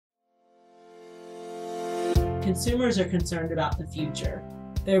consumers are concerned about the future.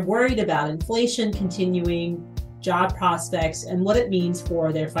 They're worried about inflation continuing, job prospects, and what it means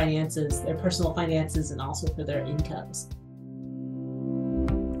for their finances, their personal finances, and also for their incomes.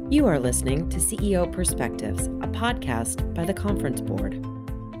 You are listening to CEO Perspectives, a podcast by the Conference Board.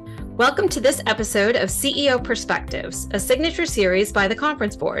 Welcome to this episode of CEO Perspectives, a signature series by the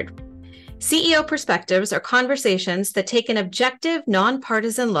Conference Board. CEO Perspectives are conversations that take an objective,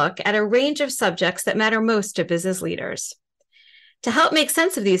 nonpartisan look at a range of subjects that matter most to business leaders. To help make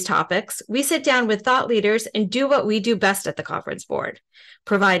sense of these topics, we sit down with thought leaders and do what we do best at the Conference Board,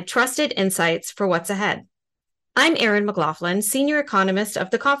 provide trusted insights for what's ahead. I'm Erin McLaughlin, Senior Economist of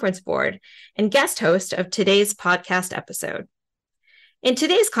the Conference Board and guest host of today's podcast episode. In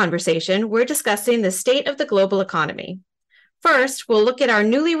today's conversation, we're discussing the state of the global economy. First, we'll look at our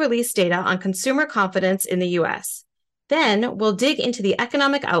newly released data on consumer confidence in the U.S. Then, we'll dig into the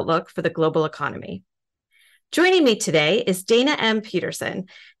economic outlook for the global economy. Joining me today is Dana M. Peterson,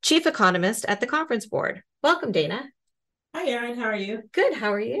 Chief Economist at the Conference Board. Welcome, Dana. Hi, Erin. How are you? Good.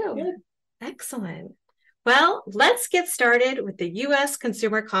 How are you? Good. Excellent. Well, let's get started with the U.S.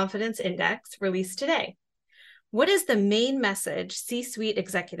 Consumer Confidence Index released today. What is the main message C-suite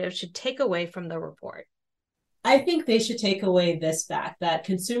executives should take away from the report? I think they should take away this fact that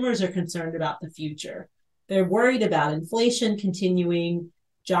consumers are concerned about the future. They're worried about inflation continuing,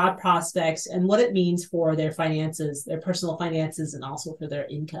 job prospects, and what it means for their finances, their personal finances, and also for their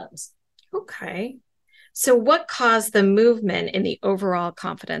incomes. Okay. So what caused the movement in the overall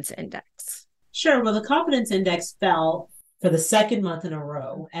confidence index? Sure. Well, the confidence index fell for the second month in a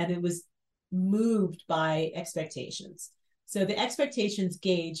row, and it was moved by expectations. So the expectations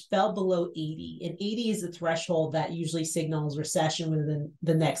gauge fell below 80, and 80 is the threshold that usually signals recession within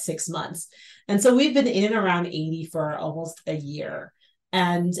the next 6 months. And so we've been in and around 80 for almost a year.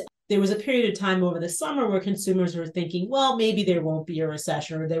 And there was a period of time over the summer where consumers were thinking, well, maybe there won't be a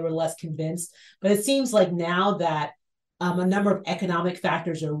recession, or they were less convinced. But it seems like now that a number of economic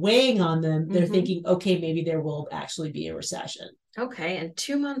factors are weighing on them, they're thinking, okay, maybe there will actually be a recession. Okay, and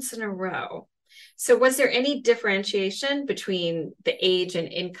 2 months in a row. So was there any differentiation between the age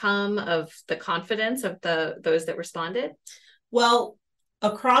and income of the confidence of those that responded? Well,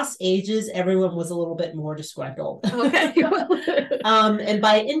 across ages, everyone was a little bit more disgruntled. Okay. And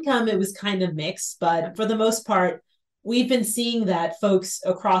by income, it was kind of mixed. But for the most part, we've been seeing that folks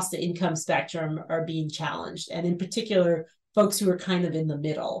across the income spectrum are being challenged. And in particular, folks who are kind of in the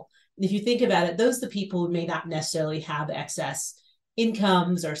middle. And if you think about it, those are the people who may not necessarily have excess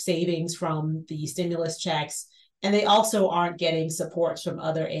incomes or savings from the stimulus checks, and they also aren't getting supports from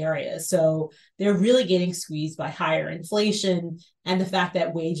other areas. So they're really getting squeezed by higher inflation and the fact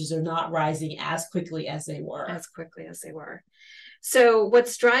that wages are not rising as quickly as they were. So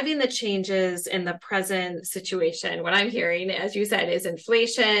what's driving the changes in the present situation, what I'm hearing, as you said, is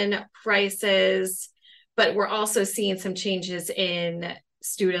inflation, prices, but we're also seeing some changes in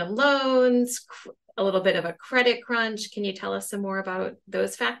student loans, a little bit of a credit crunch. Can you tell us some more about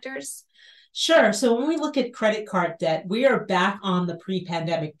those factors? Sure. So when we look at credit card debt, we are back on the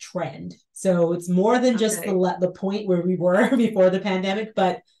pre-pandemic trend. So it's more than just the point where we were before the pandemic,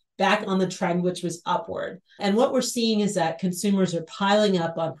 but back on the trend, which was upward. And what we're seeing is that consumers are piling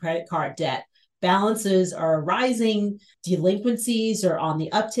up on credit card debt. Balances are rising. Delinquencies are on the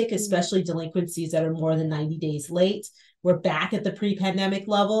uptick, especially delinquencies that are more than 90 days late. We're back at the pre-pandemic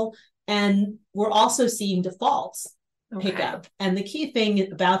level. And we're also seeing defaults pick up. And the key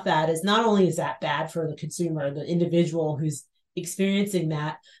thing about that is not only is that bad for the consumer, the individual who's experiencing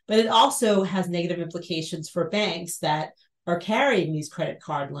that, but it also has negative implications for banks that are carrying these credit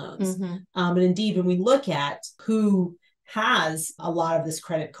card loans. And indeed, when we look at who has a lot of this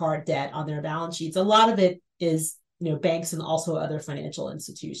credit card debt on their balance sheets, a lot of it is banks and also other financial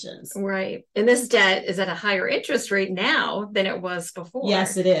institutions. Right. And this debt is at a higher interest rate now than it was before.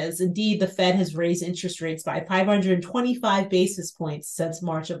 Yes, it is. Indeed, the Fed has raised interest rates by 525 basis points since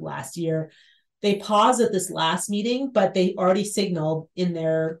March of last year. They paused at this last meeting, but they already signaled in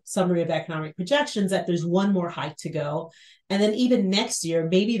their summary of economic projections that there's one more hike to go. And then even next year,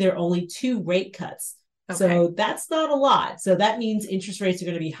 maybe there are only 2 rate cuts. So that's not a lot. So that means interest rates are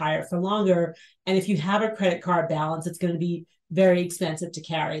going to be higher for longer. And if you have a credit card balance, it's going to be very expensive to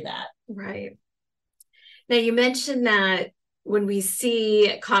carry that. Right. Now, you mentioned that when we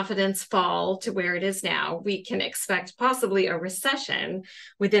see confidence fall to where it is now, we can expect possibly a recession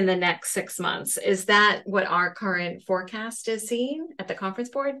within the next 6 months. Is that what our current forecast is seeing at the Conference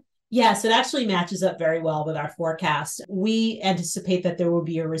Board? Yes, it actually matches up very well with our forecast. We anticipate that there will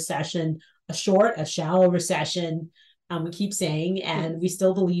be a recession, a shallow recession, we keep saying, and we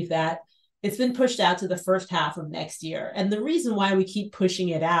still believe that. it's been pushed out to the first half of next year. And the reason why we keep pushing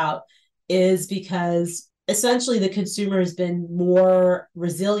it out is because essentially the consumer has been more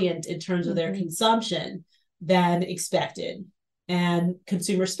resilient in terms of their consumption than expected. And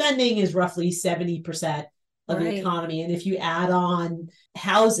consumer spending is roughly 70% of the economy. And if you add on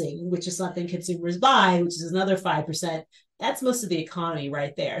housing, which is something consumers buy, which is another 5%, that's most of the economy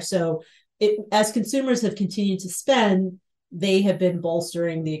right there. So as consumers have continued to spend, they have been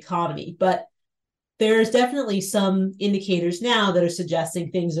bolstering the economy. But there's definitely some indicators now that are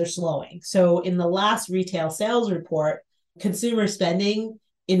suggesting things are slowing. So in the last retail sales report, consumer spending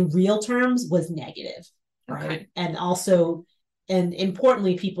in real terms was negative, right? And also, and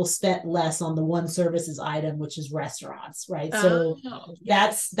importantly, people spent less on the one services item, which is restaurants, right? So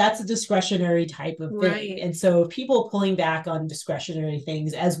that's a discretionary type of thing. And so people pulling back on discretionary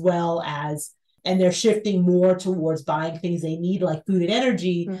things as well as, and they're shifting more towards buying things they need like food and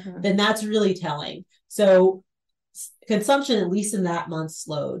energy, then that's really telling. So consumption, at least in that month,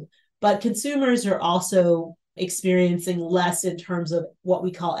 slowed. But consumers are also experiencing less in terms of what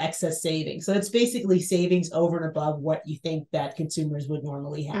we call excess savings. So it's basically savings over and above what you think that consumers would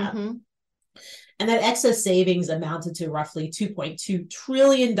normally have. And that excess savings amounted to roughly $2.2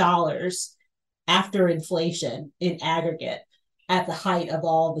 trillion after inflation in aggregate at the height of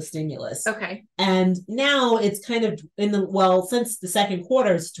all the stimulus. And now it's kind of since the second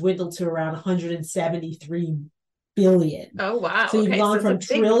quarter, it's dwindled to around 173 billion. Oh, wow. So you've gone from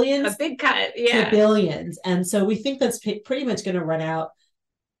trillions a big cut, to billions. And so we think that's pretty much going to run out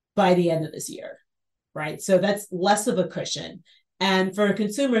by the end of this year, right? So that's less of a cushion. And for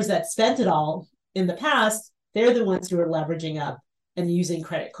consumers that spent it all in the past, they're the ones who are leveraging up and using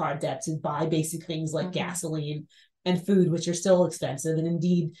credit card debt to buy basic things like gasoline and food, which are still expensive. And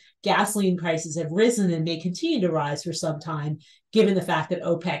indeed, gasoline prices have risen and may continue to rise for some time, given the fact that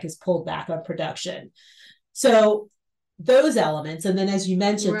OPEC has pulled back on production. So those elements, and then as you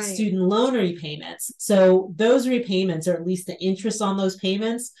mentioned, student loan repayments. So those repayments, or at least the interest on those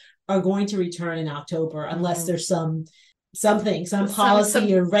payments, are going to return in October, unless there's some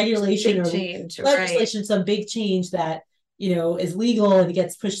policy or regulation or legislation, some big change that, is legal and it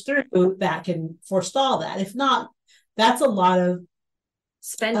gets pushed through that can forestall that. If not, that's a lot of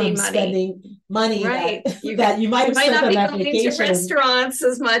spending money that you might have spent on that vacation. Going to restaurants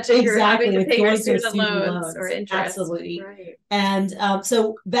as much as you're having to pay your student loans or interest. Absolutely. And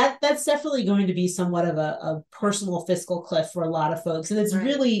so that's definitely going to be somewhat of a personal fiscal cliff for a lot of folks. And it's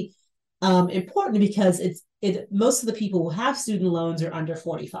really important because most of the people who have student loans are under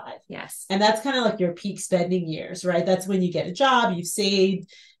 45. And that's kind of like your peak spending years, right? That's when you get a job, you've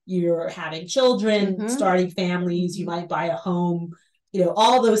saved, you're having children, starting families, you might buy a home,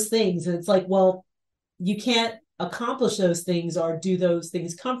 all those things. And it's like, well, you can't accomplish those things or do those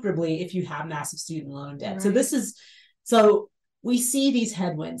things comfortably if you have massive student loan debt. So we see these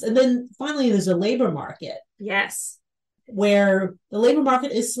headwinds. And then finally, there's a labor market. Where the labor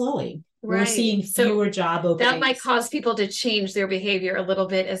market is slowing. We're seeing fewer job openings. That might cause people to change their behavior a little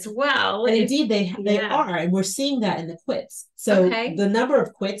bit as well. And indeed, they are. And we're seeing that in the quits. So the number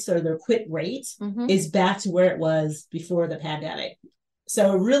of quits, or their quit rate, is back to where it was before the pandemic.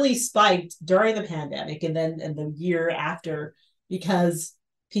 So it really spiked during the pandemic and then in the year after, because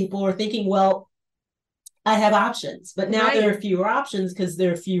people were thinking, well, I have options. But now there are fewer options because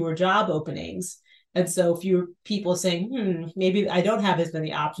there are fewer job openings. And so fewer people saying, maybe I don't have as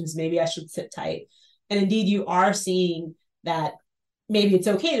many options. Maybe I should sit tight. And indeed, you are seeing that maybe it's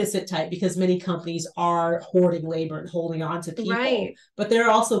okay to sit tight because many companies are hoarding labor and holding on to people. But there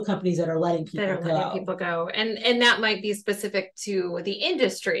are also companies that are letting people go. And that might be specific to the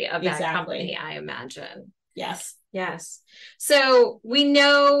industry of that company, I imagine. Yes. So we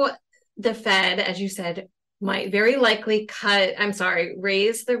know the Fed, as you said, might very likely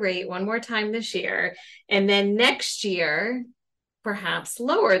raise the rate one more time this year. And then next year, perhaps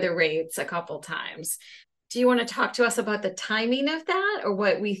lower the rates a couple times. Do you want to talk to us about the timing of that, or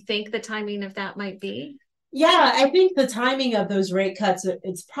what we think the timing of that might be? Yeah, I think the timing of those rate cuts,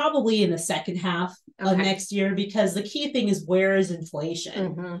 it's probably in the second half of next year, because the key thing is, where is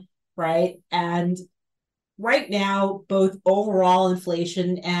inflation, right? And right now, both overall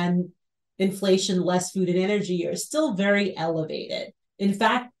inflation and inflation less food and energy are still very elevated. In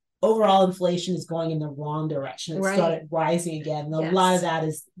fact, overall inflation is going in the wrong direction. It started rising again. And a lot of that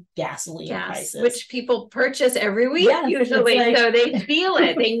is gasoline prices, which people purchase every week usually. So they feel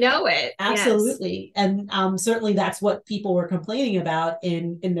it, they know it. Absolutely. And certainly that's what people were complaining about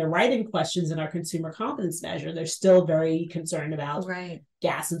in their write-in questions in our consumer confidence measure. They're still very concerned about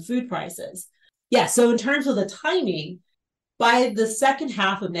gas and food prices. So in terms of the timing, By the second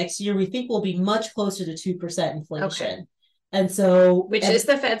half of next year, we think we'll be much closer to 2% inflation. Okay. And so, which is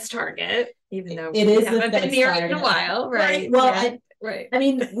the Fed's target, even though it is the Fed's target in a while, right? Well, yeah. I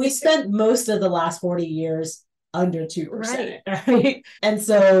mean, we spent most of the last 40 years under 2%, right? And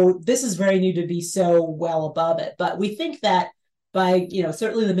so this is very new to be so well above it. But we think that by,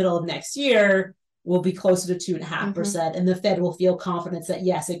 certainly the middle of next year, we'll be closer to 2.5%, and the Fed will feel confidence that,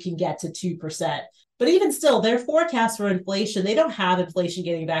 yes, it can get to 2%. But even still, their forecast for inflation, they don't have inflation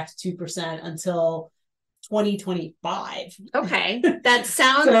getting back to 2% until 2025. Okay. That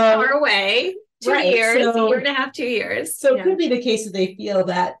sounds far away. 2 years, a year and a half, 2 years. So it could be the case that they feel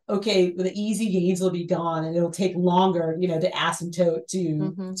that, okay, the easy gains will be gone and it'll take longer, to asymptote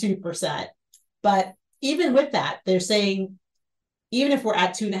to 2%. But even with that, they're saying, even if we're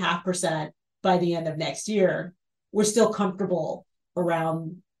at 2.5% by the end of next year, we're still comfortable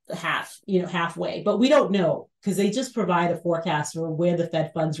around halfway. But we don't know, because they just provide a forecast for where the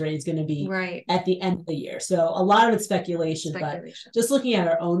Fed funds rate is going to be at the end of the year. So a lot of it's speculation, but just looking at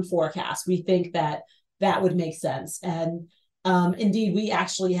our own forecast, we think that would make sense. And indeed, we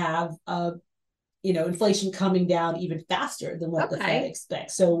actually have inflation coming down even faster than what the Fed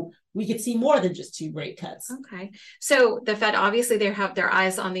expects. So we could see more than just 2 rate cuts. Okay. So the Fed, obviously, they have their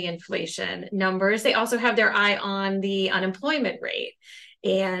eyes on the inflation numbers. They also have their eye on the unemployment rate.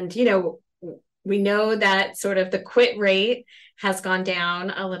 And, we know that sort of the quit rate has gone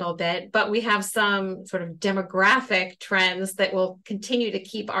down a little bit, but we have some sort of demographic trends that will continue to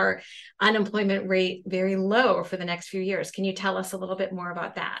keep our unemployment rate very low for the next few years. Can you tell us a little bit more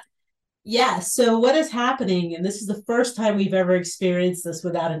about that? Yeah. So what is happening, and this is the first time we've ever experienced this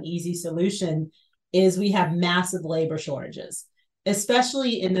without an easy solution, is we have massive labor shortages,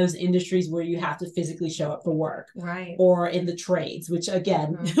 especially in those industries where you have to physically show up for work, right? Or in the trades, which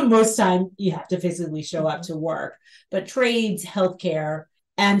again, most time you have to physically show up to work, but trades, healthcare.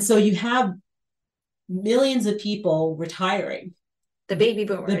 And so you have millions of people retiring. The baby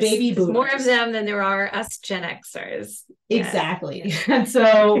boomers. There's more of them than there are us Gen Xers. Exactly. Yeah. And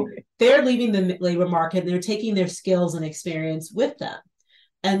so they're leaving the labor market, and they're taking their skills and experience with them.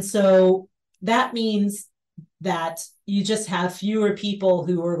 And so that means that you just have fewer people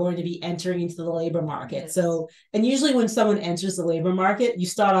who are going to be entering into the labor market. Yes. So, and usually when someone enters the labor market, you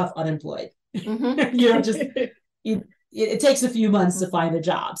start off unemployed. It takes a few months to find a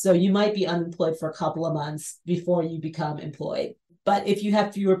job. So you might be unemployed for a couple of months before you become employed. But if you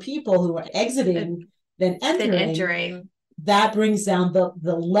have fewer people who are exiting than entering, that brings down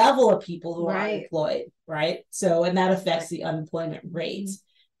the level of people who are unemployed, right? So, and that affects the unemployment rate.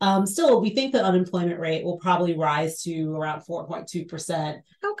 Still, we think the unemployment rate will probably rise to around 4.2%.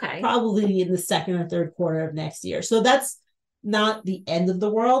 Okay. Probably in the second or third quarter of next year. So that's not the end of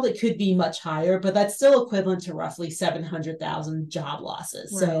the world. It could be much higher, but that's still equivalent to roughly 700,000 job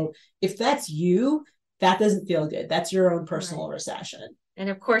losses. Right. So if that's you, that doesn't feel good. That's your own personal recession. And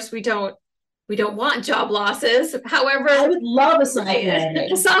of course, we don't want job losses. However, I would love a soft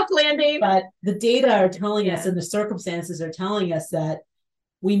landing. A soft landing. But the data are telling us, and the circumstances are telling us, that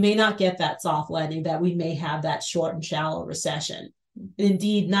we may not get that soft landing, that we may have that short and shallow recession. And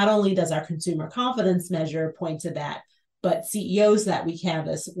indeed, not only does our consumer confidence measure point to that, but CEOs that we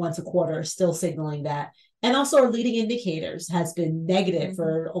canvass once a quarter are still signaling that. And also our leading indicators has been negative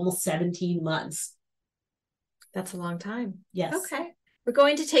for almost 17 months. That's a long time. Yes. Okay. We're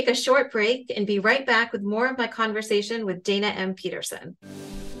going to take a short break and be right back with more of my conversation with Dana M. Peterson.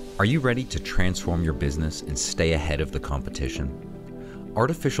 Are you ready to transform your business and stay ahead of the competition?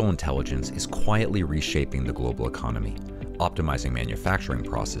 Artificial intelligence is quietly reshaping the global economy, optimizing manufacturing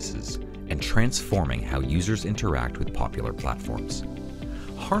processes, and transforming how users interact with popular platforms.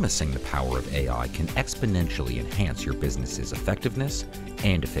 Harnessing the power of AI can exponentially enhance your business's effectiveness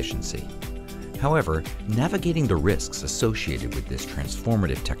and efficiency. However, navigating the risks associated with this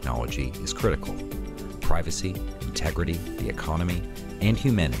transformative technology is critical. Privacy, integrity, the economy, and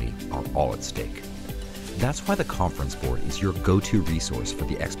humanity are all at stake. That's why the Conference Board is your go-to resource for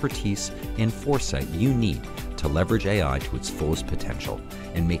the expertise and foresight you need to leverage AI to its fullest potential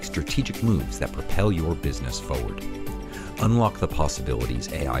and make strategic moves that propel your business forward. Unlock the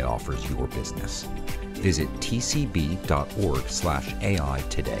possibilities AI offers your business. Visit tcb.org/AI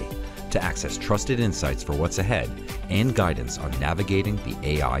today to access trusted insights for what's ahead and guidance on navigating the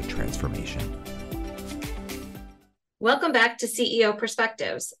AI transformation. Welcome back to CEO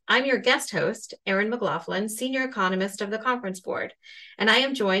Perspectives. I'm your guest host, Erin McLaughlin, Senior Economist of the Conference Board, and I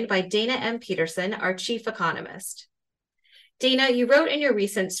am joined by Dana M. Peterson, our Chief Economist. Dana, you wrote in your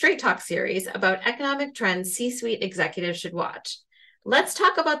recent Straight Talk series about economic trends C-suite executives should watch. Let's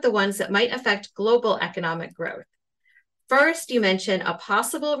talk about the ones that might affect global economic growth. First, you mentioned a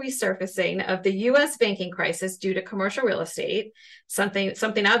possible resurfacing of the U.S. banking crisis due to commercial real estate, something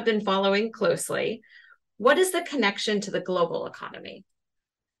I've been following closely. What is the connection to the global economy?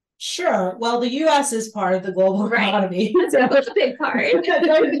 Sure. Well, the U.S. is part of the global economy. That's a big part.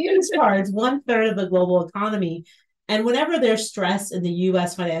 A huge part. It's 1/3 of the global economy. And whenever there's stress in the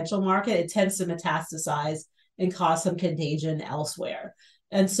U.S. financial market, it tends to metastasize and cause some contagion elsewhere.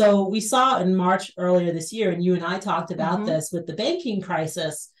 And so we saw in March earlier this year, and you and I talked about this with the banking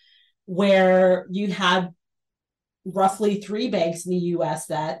crisis, where you had roughly 3 banks in the U.S.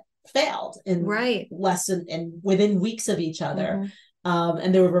 that failed in less than and within weeks of each other.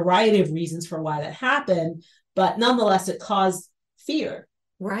 And there were a variety of reasons for why that happened, but nonetheless, it caused fear.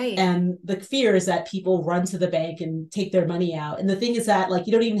 Right. And the fear is that people run to the bank and take their money out. And the thing is that, like,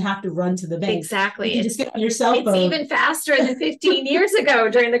 you don't even have to run to the bank. Exactly. You can just get on your cell phone. It's even faster than 15 years ago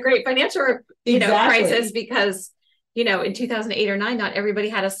during the great financial crisis, because, in 2008 or 9, not everybody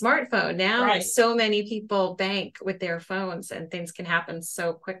had a smartphone. Now, so many people bank with their phones and things can happen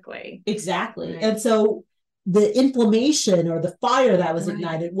so quickly. Exactly. Right. And so the inflammation or the fire that was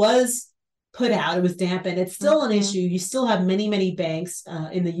ignited was put out. It was dampened. It's still an issue. You still have many, many banks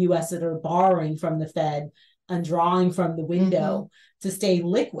in the U.S. that are borrowing from the Fed and drawing from the window to stay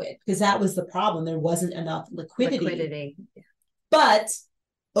liquid, because that was the problem. There wasn't enough liquidity. But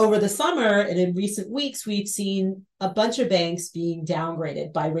over the summer and in recent weeks, we've seen a bunch of banks being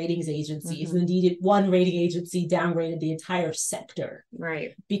downgraded by ratings agencies. And indeed, one rating agency downgraded the entire sector.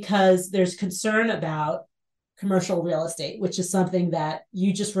 Right. Because there's concern about commercial real estate, which is something that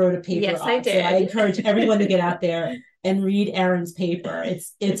you just wrote a paper on. I did. So I encourage everyone to get out there and read Erin's paper.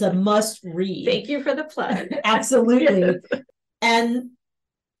 It's a must read. Thank you for the plug. Absolutely. And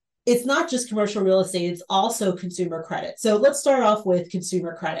it's not just commercial real estate, it's also consumer credit. So let's start off with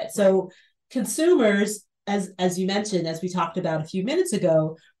consumer credit. So consumers, as you mentioned, as we talked about a few minutes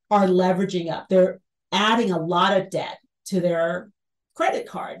ago, are leveraging up. They're adding a lot of debt to their credit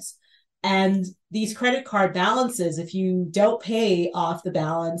cards. And these credit card balances, if you don't pay off the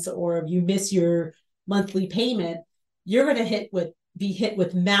balance or if you miss your monthly payment, you're going to be hit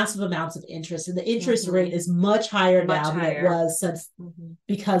with massive amounts of interest. And the interest rate is much higher now than it was since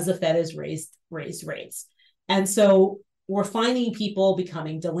because the Fed has raised rates. And so we're finding people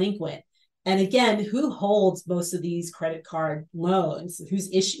becoming delinquent. And again, who holds most of these credit card loans?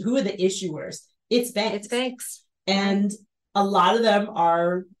 Who are the issuers? It's banks. And a lot of them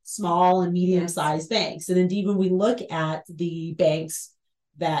are small and medium-sized banks. And indeed, when we look at the banks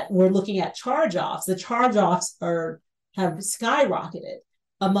that we're looking at charge-offs, the charge-offs have skyrocketed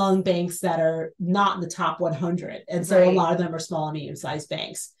among banks that are not in the top 100. And so a lot of them are small and medium-sized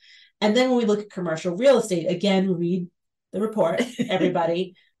banks. And then when we look at commercial real estate, again, read the report,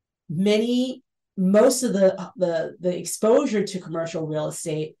 everybody. Most of the exposure to commercial real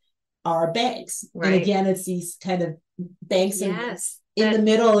estate are banks. And again, it's these kind of banks in the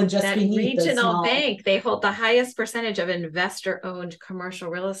middle and just beneath the regional bank. They hold the highest percentage of investor-owned commercial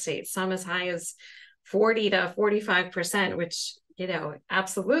real estate, some as high as 40 to 45%, which,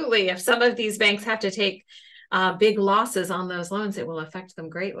 absolutely, if some of these banks have to take big losses on those loans, it will affect them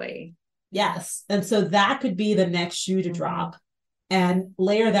greatly. Yes. And so that could be the next shoe to drop. And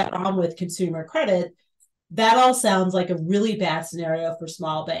layer that on with consumer credit, that all sounds like a really bad scenario for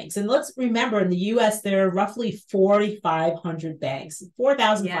small banks. And let's remember, in the U.S., there are roughly 4,500 banks,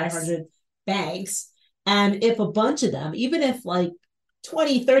 4,500 banks. And if a bunch of them, even if like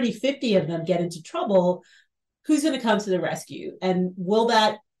 20, 30, 50 of them get into trouble, who's going to come to the rescue? And will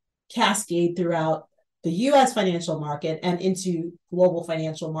that cascade throughout the U.S. financial market and into global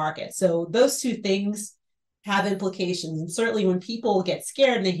financial markets? So those two things have implications. And certainly when people get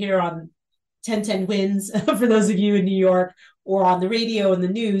scared and they hear on 1010 Wins, for those of you in New York, or on the radio and the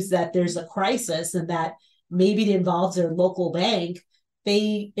news that there's a crisis and that maybe it involves their local bank,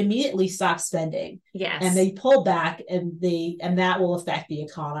 they immediately stop spending. And they pull back, and that will affect the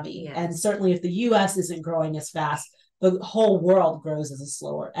economy. And certainly if the US isn't growing as fast, the whole world grows at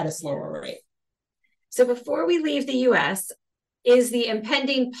a slower rate. So before we leave the US, is the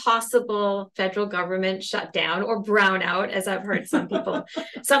impending possible federal government shutdown or brownout, as I've heard some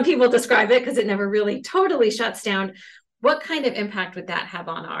people describe it, because it never really totally shuts down, what kind of impact would that have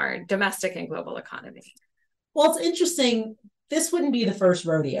on our domestic and global economy? Well, it's interesting. This wouldn't be the first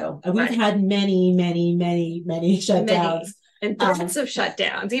rodeo. We've had many, many, many, many shutdowns. And thoughts of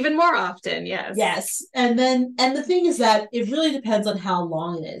shutdowns, even more often, Yes. And the thing is that it really depends on how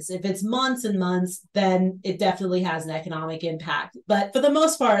long it is. If it's months and months, then it definitely has an economic impact. But for the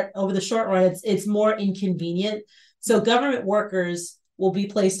most part, over the short run, it's more inconvenient. So government workers will be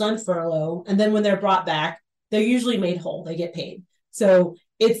placed on furlough. And then when they're brought back, they're usually made whole. They get paid. So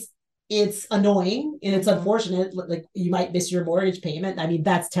it's annoying and it's unfortunate. Like you might miss your mortgage payment. I mean,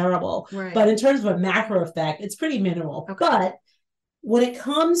 that's terrible. Right. But in terms of a macro effect, it's pretty minimal. Okay. But when it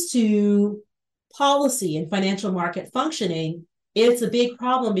comes to policy and financial market functioning, it's a big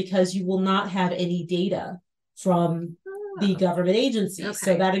problem because you will not have any data from the government agencies. Okay.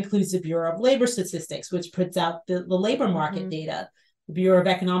 So that includes the Bureau of Labor Statistics, which puts out the labor market data, the Bureau of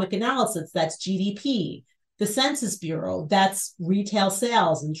Economic Analysis, that's GDP, the Census Bureau, that's retail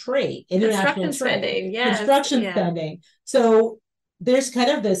sales and trade, international spending, construction spending. So there's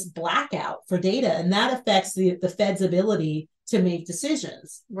kind of this blackout for data, and that affects the Fed's ability to make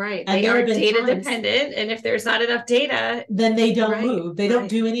decisions. Right. And they are data dependent. And if there's not enough data, then they don't move. They don't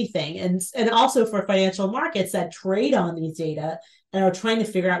do anything. And also for financial markets that trade on these data and are trying to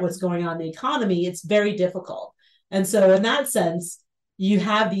figure out what's going on in the economy, it's very difficult. And so in that sense, you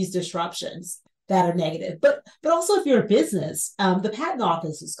have these disruptions that are negative. But also if you're a business, the patent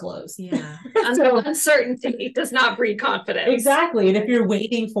office is closed. Yeah. So uncertainty does not breed confidence. Exactly. And if you're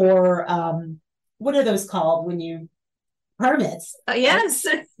waiting for, what are those called when you permits? Yes.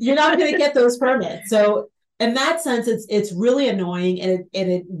 You're not going to get those permits. So in that sense, it's really annoying, and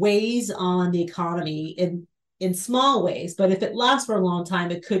it weighs on the economy in small ways. But if it lasts for a long time,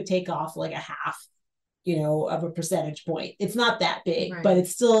 it could take off like a half, of a percentage point. It's not that big, but it's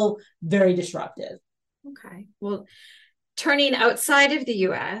still very disruptive. Okay. Well, turning outside of the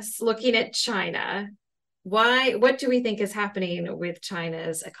US, looking at China, what do we think is happening with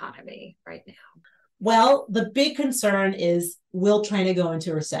China's economy right now? Well, the big concern is, will China go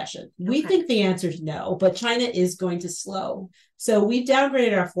into recession? We think the answer is no, but China is going to slow. So we've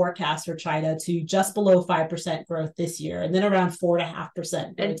downgraded our forecast for China to just below 5% growth this year, and then around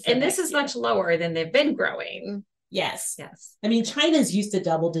 4.5%. And this is much lower than they've been growing. Yes. I mean, China's used to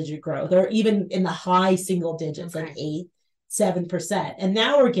double-digit growth, or even in the high single digits, like 8-7%. And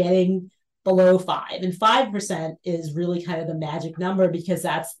now we're getting below 5%. And 5% is really kind of the magic number, because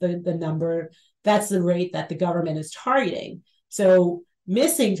that's the number. That's the rate that the government is targeting. So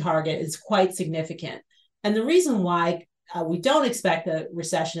missing target is quite significant. And the reason why we don't expect a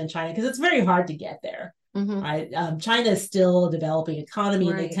recession in China, because it's very hard to get there, right? China is still a developing economy,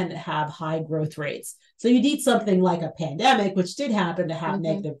 and they tend to have high growth rates. So you need something like a pandemic, which did happen, to have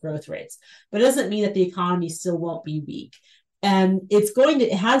negative growth rates. But it doesn't mean that the economy still won't be weak. And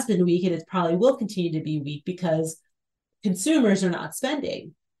it has been weak, and it probably will continue to be weak because consumers are not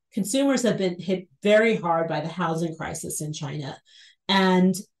spending. Consumers have been hit very hard by the housing crisis in China,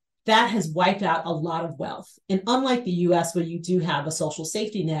 and that has wiped out a lot of wealth. And unlike the US, where you do have a social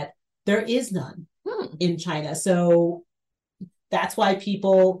safety net, there is none in China. So that's why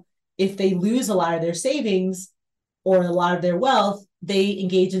people, if they lose a lot of their savings or a lot of their wealth, they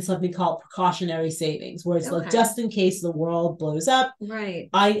engage in something called precautionary savings, where it's like, just in case the world blows up,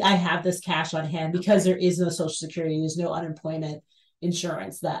 I have this cash on hand, because there is no social security, there's no unemployment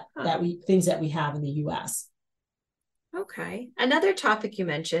insurance things that we have in the US. Okay. Another topic you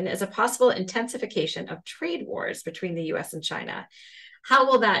mentioned is a possible intensification of trade wars between the US and China. How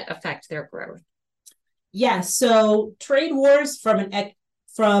will that affect their growth? Yes. So trade wars from a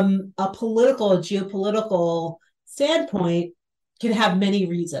geopolitical standpoint can have many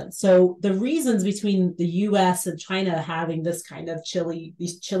reasons. So the reasons between the US and China having this kind of chilly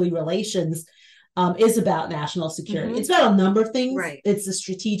relations is about national security. It's about a number of things. It's the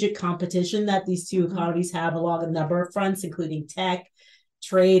strategic competition that these two economies have along a number of fronts, including tech,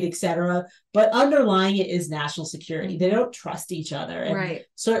 trade, etc. But underlying it is national security. They don't trust each other. And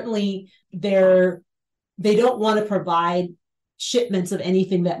certainly they don't want to provide shipments of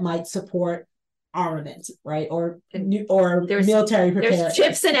anything that might support armament, right? Or military preparedness. There's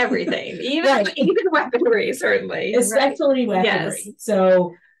chips and everything, even weaponry, certainly. Especially weaponry. Yes.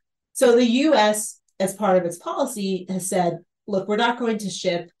 So the U.S., as part of its policy, has said, look, we're not going to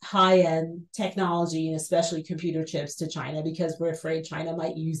ship high-end technology, and especially computer chips, to China, because we're afraid China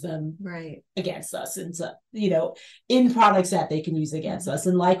might use them against us, and so, in products that they can use against us.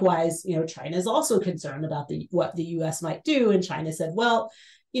 And likewise, China is also concerned about what the U.S. might do. And China said, well,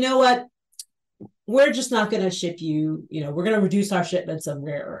 you know what? We're just not going to ship you, we're going to reduce our shipments of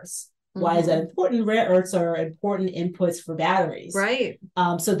rare earths. Why is that important? Rare earths are important inputs for batteries.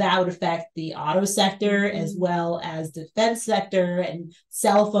 So that would affect the auto sector, as well as defense sector and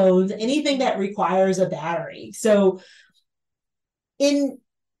cell phones, anything that requires a battery. So in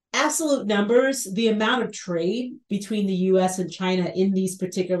absolute numbers, the amount of trade between the US and China in these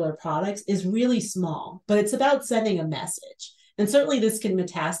particular products is really small, but it's about sending a message. And certainly this can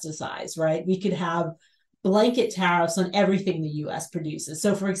metastasize, right? We could have blanket tariffs on everything the US produces.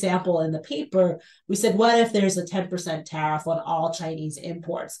 So for example, in the paper, we said, what if there's a 10% tariff on all Chinese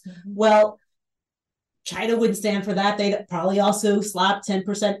imports? Mm-hmm. Well, China wouldn't stand for that. They'd probably also slap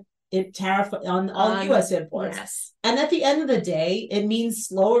 10% tariff on all US imports. Yes. And at the end of the day, it means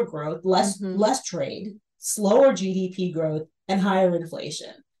slower growth, less trade, slower GDP growth, and higher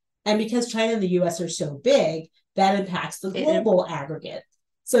inflation. And because China and the US are so big, that impacts the global aggregate.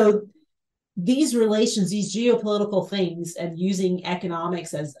 So these relations, these geopolitical things, and using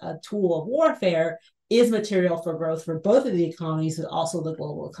economics as a tool of warfare is material for growth for both of the economies, but also the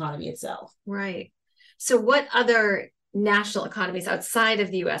global economy itself. Right. So what other national economies outside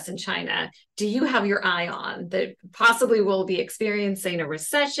of the US and China do you have your eye on that possibly will be experiencing a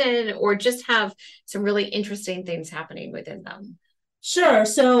recession or just have some really interesting things happening within them? Sure.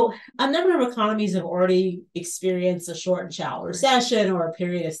 So a number of economies have already experienced a short and shallow recession or a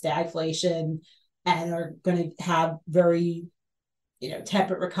period of stagflation and are going to have very,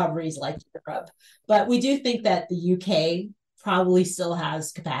 tepid recoveries like Europe. But we do think that the UK probably still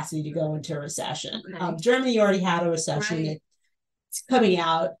has capacity to go into a recession. Okay. Germany already had a recession. Right. It's coming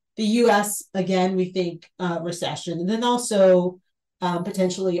out. The US, again, we think recession. And then also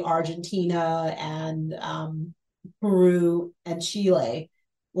potentially Argentina and Peru and Chile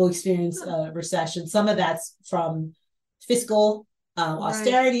will experience a recession. Some of that's from fiscal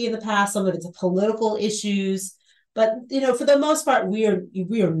austerity in the past. Some of it's political issues. But, for the most part, we are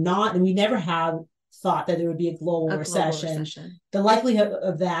not, and we never have thought that there would be a global recession. The likelihood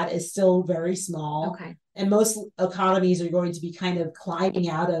of that is still very small. Okay. And most economies are going to be kind of climbing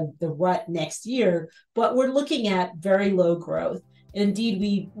out of the rut next year. But we're looking at very low growth.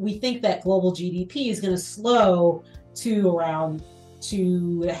 Indeed, we think that global GDP is going to slow to around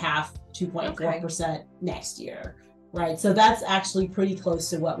 2.4% next year, right? So that's actually pretty close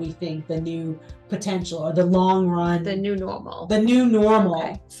to what we think the new potential or the long run, the new normal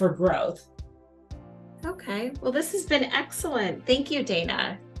for growth. Okay, well, this has been excellent. Thank you,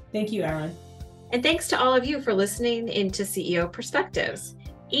 Dana. Thank you, Erin. And thanks to all of you for listening into CEO Perspectives.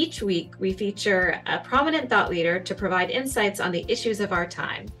 Each week, we feature a prominent thought leader to provide insights on the issues of our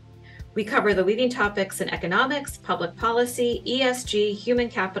time. We cover the leading topics in economics, public policy, ESG, human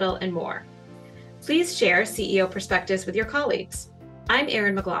capital, and more. Please share CEO Perspectives with your colleagues. I'm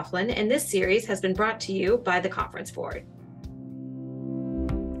Erin McLaughlin, and this series has been brought to you by the Conference Board.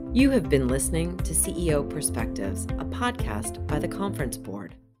 You have been listening to CEO Perspectives, a podcast by the Conference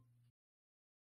Board.